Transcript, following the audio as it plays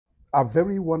A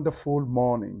very wonderful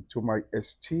morning to my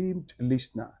esteemed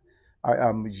listener. I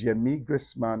am Yemi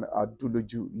Graceman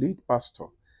Aduloju, lead pastor,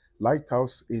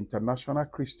 Lighthouse International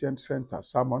Christian Center,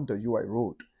 Salmon the UI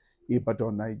Road,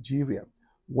 Ibadan, Nigeria,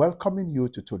 welcoming you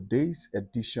to today's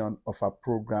edition of our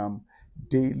program,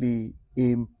 Daily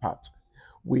Impact.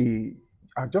 We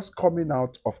are just coming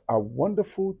out of a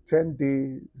wonderful 10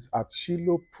 days at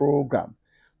Shiloh program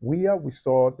where we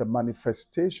saw the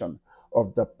manifestation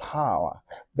of the power,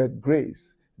 the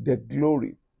grace, the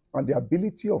glory, and the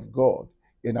ability of God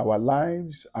in our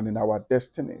lives and in our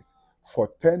destinies. For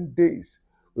 10 days,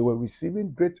 we were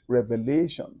receiving great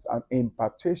revelations and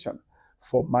impartation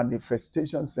for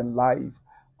manifestations in life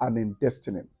and in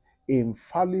destiny.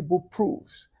 Infallible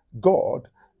proofs, God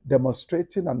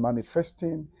demonstrating and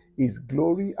manifesting His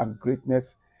glory and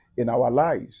greatness in our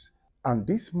lives. And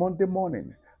this Monday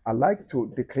morning, I like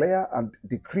to declare and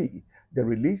decree the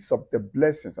release of the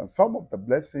blessings and some of the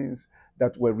blessings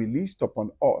that were released upon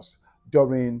us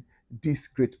during this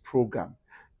great program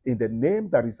in the name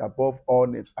that is above all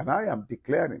names. And I am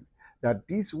declaring that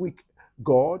this week,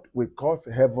 God will cause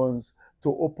heavens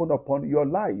to open upon your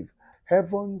life.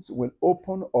 Heavens will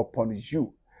open upon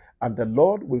you, and the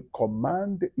Lord will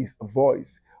command His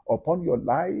voice upon your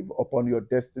life, upon your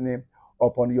destiny,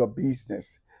 upon your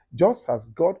business. Just as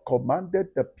God commanded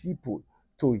the people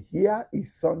to hear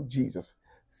His Son Jesus,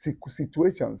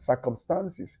 situations,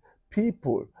 circumstances,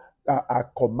 people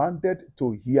are commanded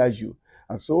to hear you.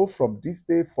 And so from this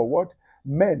day forward,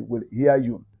 men will hear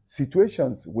you,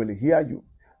 situations will hear you,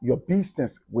 your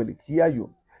business will hear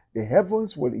you, the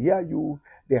heavens will hear you,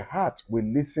 the heart will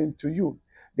listen to you,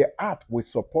 the heart will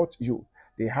support you,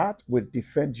 the heart will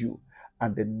defend you,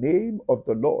 and the name of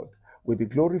the Lord will be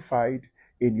glorified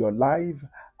in your life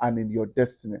and in your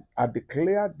destiny. I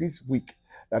declare this week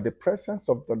that the presence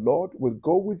of the Lord will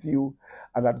go with you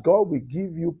and that God will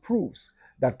give you proofs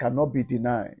that cannot be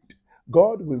denied.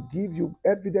 God will give you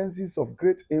evidences of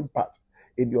great impact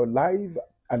in your life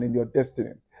and in your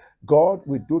destiny. God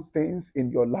will do things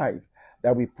in your life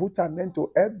that will put an end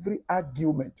to every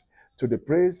argument to the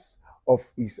praise of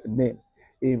His name.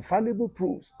 Infallible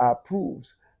proofs are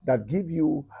proofs that give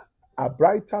you a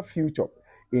brighter future.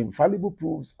 Infallible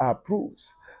proofs are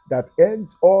proofs that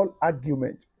ends all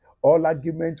argument. All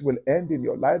argument will end in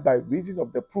your life by reason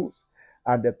of the proofs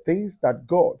and the things that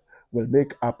God will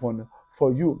make happen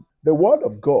for you. The word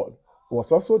of God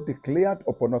was also declared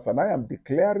upon us, and I am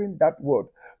declaring that word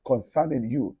concerning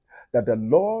you, that the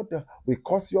Lord will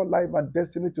cause your life and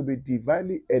destiny to be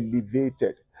divinely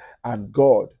elevated, and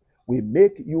God will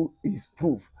make you His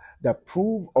proof, the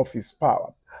proof of His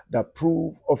power, the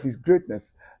proof of His greatness,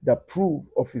 the proof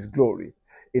of His glory.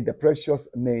 In the precious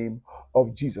name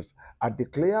of Jesus, I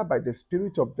declare by the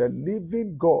Spirit of the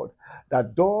living God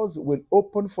that doors will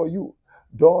open for you,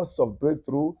 doors of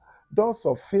breakthrough, doors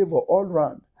of favor all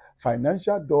round.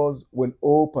 Financial doors will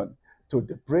open to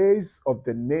the praise of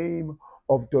the name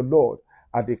of the Lord.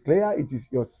 I declare it is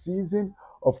your season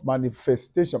of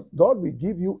manifestation. God will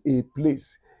give you a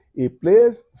place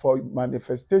for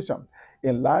manifestation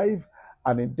in life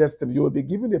and in destiny. You will be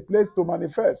given a place to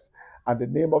manifest, and the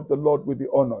name of the Lord will be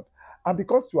honored. And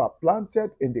because you are planted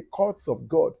in the courts of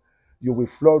God, you will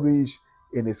flourish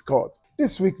in His court.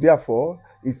 This week, therefore,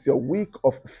 is your week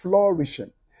of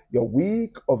flourishing, your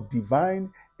week of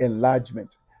divine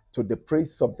enlargement to the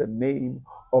praise of the name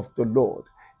of the Lord.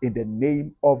 In the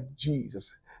name of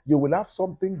Jesus, you will have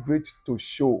something great to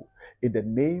show in the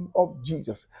name of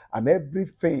Jesus. And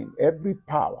everything, every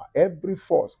power, every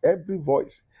force, every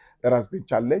voice that has been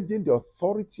challenging the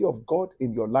authority of God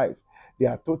in your life, they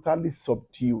are totally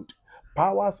subdued.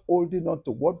 Powers holding on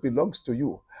to what belongs to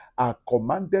you are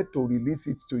commanded to release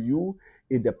it to you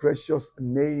in the precious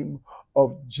name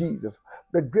of Jesus.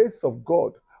 The grace of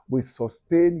God will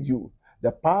sustain you.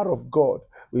 The power of God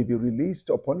will be released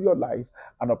upon your life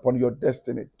and upon your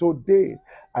destiny. Today,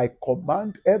 I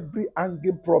command every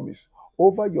hanging promise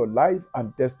over your life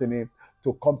and destiny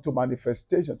to come to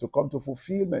manifestation, to come to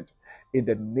fulfillment in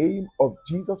the name of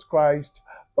Jesus Christ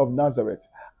of Nazareth.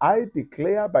 I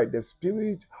declare by the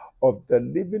Spirit of the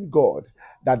living God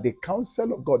that the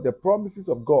counsel of God, the promises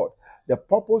of God, the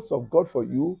purpose of God for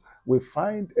you will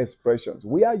find expressions.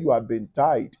 Where you have been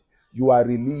tied, you are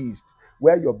released.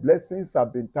 Where your blessings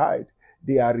have been tied,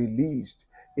 they are released.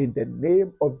 In the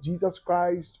name of Jesus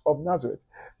Christ of Nazareth,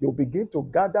 you'll begin to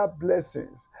gather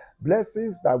blessings,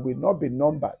 blessings that will not be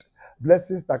numbered,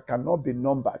 blessings that cannot be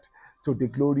numbered, to the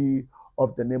glory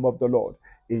of the name of the Lord.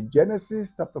 In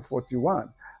Genesis chapter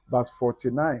 41, verse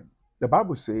 49, the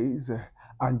Bible says,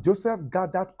 "And Joseph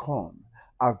gathered corn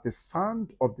as the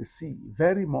sand of the sea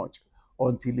very much,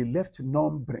 until he left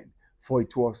numbering for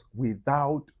it was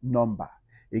without number.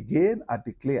 Again, I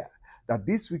declare that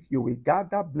this week you will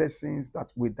gather blessings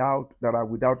that are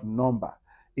without number.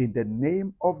 In the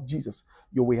name of Jesus,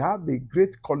 you will have a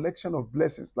great collection of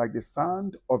blessings like the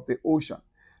sand of the ocean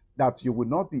that you will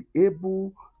not be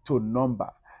able to number.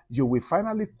 You will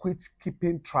finally quit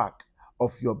keeping track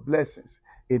of your blessings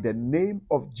in the name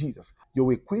of Jesus. You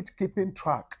will quit keeping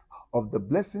track of the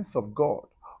blessings of God,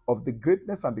 of the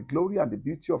greatness and the glory and the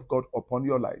beauty of God upon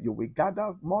your life. You will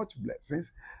gather much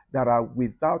blessings that are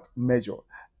without measure,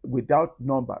 without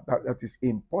number, that is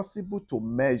impossible to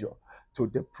measure, to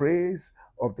the praise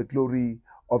of the glory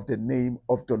of the name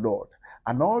of the Lord.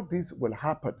 And all this will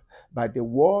happen by the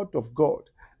word of God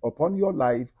upon your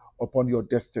life, upon your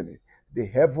destiny. The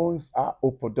heavens are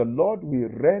open. The Lord will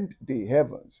rend the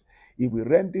heavens. He will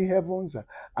rend the heavens,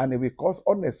 and He will cause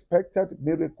unexpected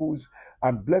miracles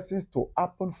and blessings to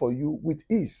happen for you with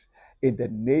ease. In the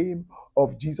name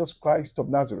of Jesus Christ of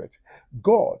Nazareth,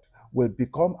 God will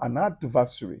become an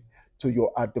adversary to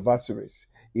your adversaries.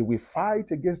 He will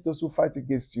fight against those who fight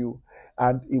against you,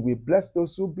 and He will bless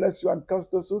those who bless you and curse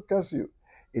those who curse you.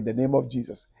 In the name of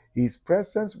Jesus, His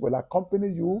presence will accompany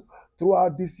you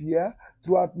throughout this year,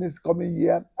 throughout this coming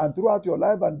year, and throughout your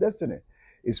life and destiny.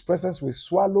 His presence will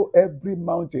swallow every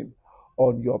mountain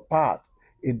on your path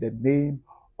in the name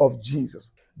of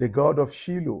Jesus. The God of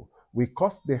Shiloh will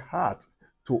cause the heart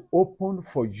to open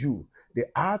for you. The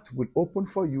heart will open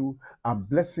for you, and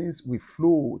blessings will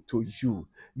flow to you.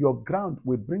 Your ground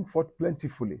will bring forth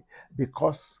plentifully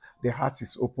because the heart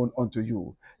is open unto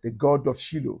you. The God of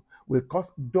Shiloh will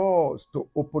cause doors to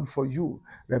open for you.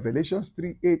 Revelations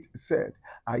 3:8 said,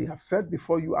 I have set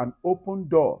before you an open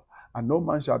door, and no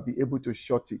man shall be able to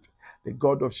shut it. The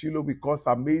God of Shiloh will cause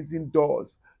amazing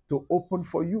doors to open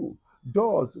for you.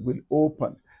 Doors will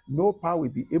open. No power will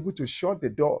be able to shut the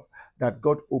door that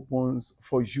God opens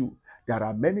for you. There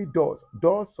are many doors,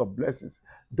 doors of blessings,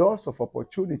 doors of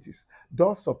opportunities,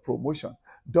 doors of promotion,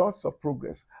 doors of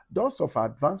progress, doors of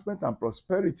advancement and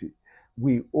prosperity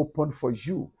will open for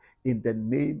you in the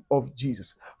name of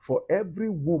Jesus. For every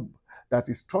womb that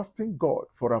is trusting God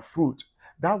for a fruit,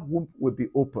 that womb will be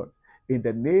open in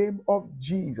the name of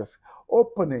Jesus.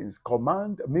 Openings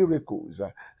command miracles.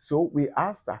 So we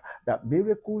ask that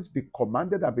miracles be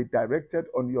commanded and be directed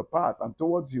on your path and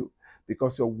towards you,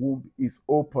 because your womb is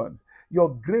open.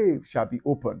 Your grave shall be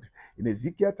opened. In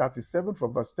Ezekiel 37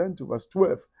 from verse 10 to verse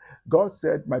 12, God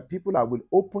said, my people, I will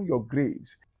open your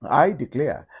graves. I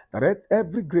declare that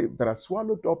every grave that has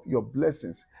swallowed up your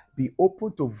blessings be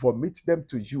open to vomit them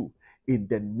to you in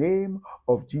the name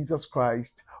of Jesus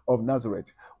Christ of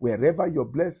Nazareth. Wherever your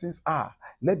blessings are,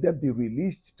 let them be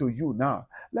released to you now.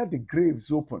 Let the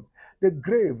graves open. The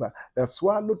grave that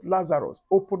swallowed Lazarus,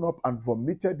 open up and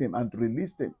vomited him and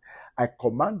released him. I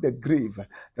command the grave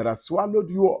that has swallowed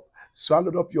you up,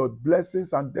 swallowed up your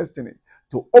blessings and destiny,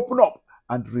 to open up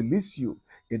and release you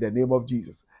in the name of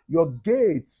Jesus. Your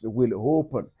gates will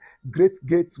open. Great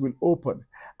gates will open.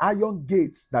 Iron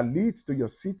gates that lead to your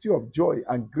city of joy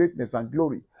and greatness and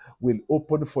glory will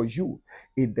open for you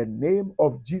in the name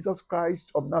of Jesus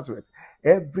Christ of Nazareth.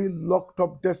 Every locked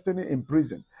up destiny in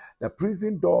prison, the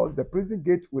prison doors, the prison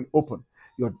gates will open.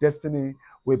 Your destiny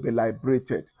will be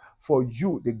liberated. For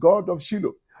you, the God of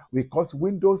Shiloh, will cause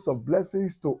windows of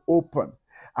blessings to open.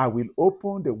 I will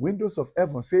open the windows of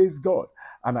heaven, says God,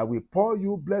 and I will pour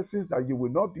you blessings that you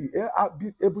will not be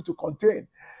able to contain.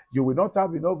 You will not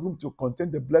have enough room to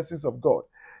contain the blessings of God.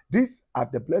 These are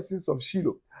the blessings of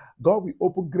Shiloh. God will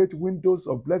open great windows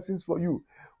of blessings for you,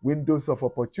 windows of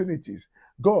opportunities.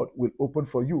 God will open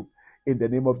for you in the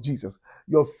name of Jesus.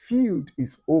 Your field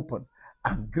is open,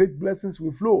 and great blessings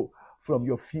will flow from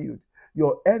your field.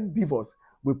 Your endeavors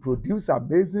will produce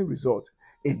amazing results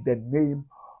in the name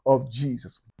of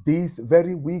Jesus. This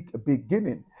very week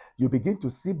beginning, you begin to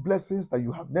see blessings that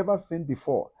you have never seen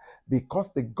before,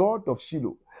 because the God of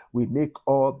Shiloh will make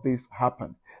all this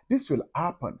happen. This will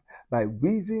happen by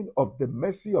reason of the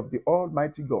mercy of the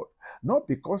Almighty God, not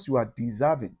because you are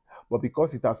deserving, but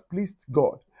because it has pleased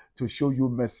God to show you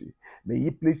mercy. May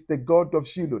He please the God of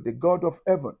Shiloh, the God of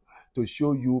heaven, to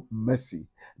show you mercy.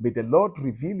 May the Lord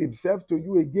reveal Himself to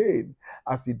you again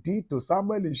as He did to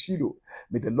Samuel in Shiloh.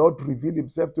 May the Lord reveal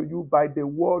Himself to you by the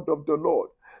word of the Lord.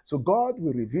 So God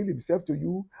will reveal Himself to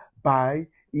you by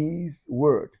His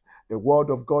word. The word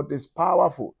of God is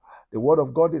powerful. The word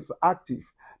of God is active.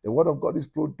 The word of God is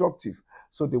productive.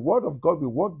 So the word of God will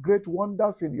work great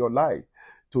wonders in your life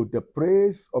to the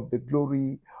praise of the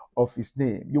glory of His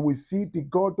name. You will see the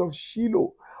God of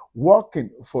Shiloh working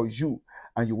for you,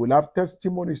 and you will have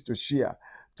testimonies to share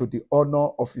to the honor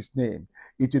of His name.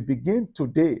 It will begin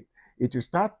today. It will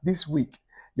start this week.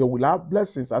 You will have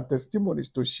blessings and testimonies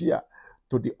to share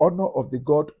to the honor of the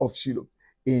God of Shiloh.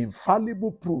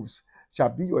 Infallible proofs shall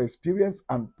be your experience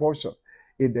and portion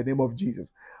in the name of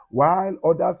Jesus. While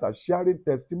others are sharing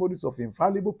testimonies of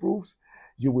infallible proofs,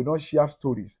 you will not share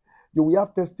stories. You will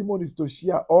have testimonies to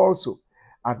share also,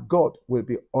 and God will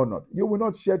be honored. You will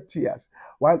not shed tears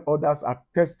while others are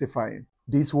testifying.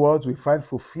 These words will find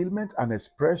fulfillment and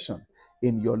expression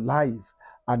in your life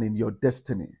and in your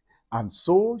destiny. And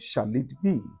so shall it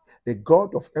be. The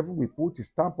God of heaven will put his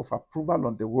stamp of approval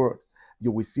on the word.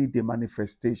 You will see the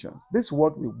manifestations. This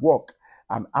word will work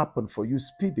and happen for you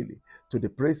speedily to the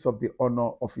praise of the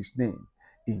honor of his name.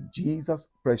 In Jesus'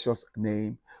 precious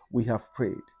name, we have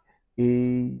prayed.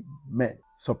 Amen.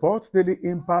 Support Daily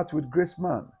Impact with Grace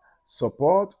Man.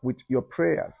 Support with your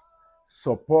prayers.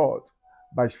 Support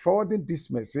by forwarding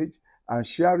this message and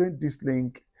sharing this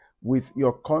link with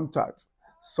your contacts.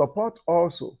 Support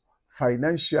also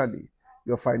financially.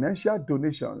 Your financial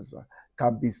donations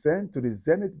can be sent to the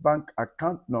Zenith Bank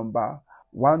account number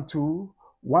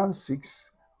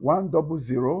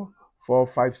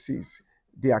 12161000456.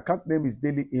 The account name is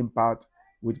Daily Impact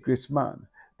with Grace Man.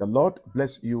 The Lord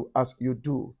bless you as you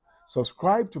do.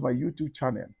 Subscribe to my YouTube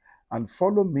channel and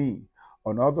follow me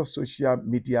on other social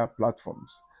media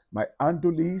platforms. My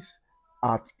handle is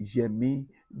at Yemi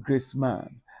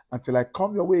Graceman. Until I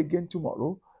come your way again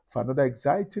tomorrow for another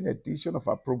exciting edition of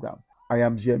our program, I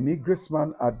am Yemi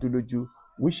Graceman Aduloju,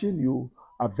 wishing you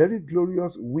a very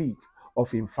glorious week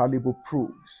of infallible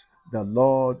proofs. The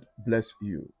Lord bless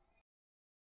you.